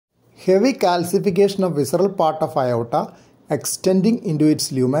Heavy calcification of visceral part of aorta extending into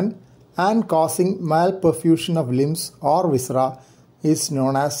its lumen and causing malperfusion of limbs or viscera is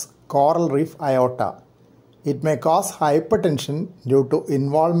known as coral reef aorta. It may cause hypertension due to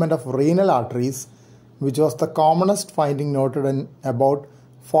involvement of renal arteries, which was the commonest finding noted in about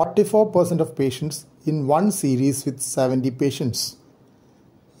 44% of patients in one series with 70 patients.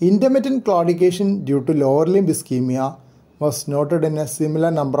 Intermittent claudication due to lower limb ischemia was noted in a similar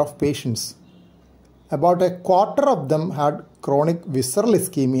number of patients. About a quarter of them had chronic visceral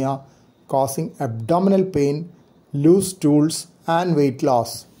ischemia causing abdominal pain, loose stools and weight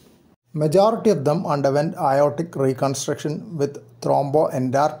loss. Majority of them underwent aortic reconstruction with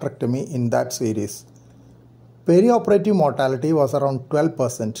thromboendarterectomy in that series. Perioperative mortality was around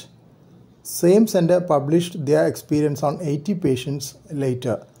 12%. Same center published their experience on 80 patients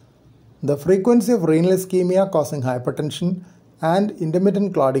later. The frequency of renal ischemia causing hypertension and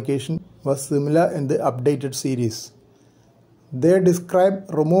intermittent claudication was similar in the updated series. They describe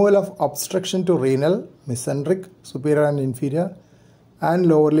removal of obstruction to renal, mesenteric, superior and inferior, and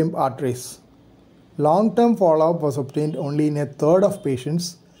lower limb arteries. Long-term follow-up was obtained only in a third of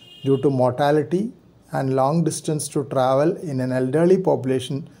patients due to mortality and long distance to travel in an elderly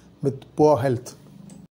population with poor health.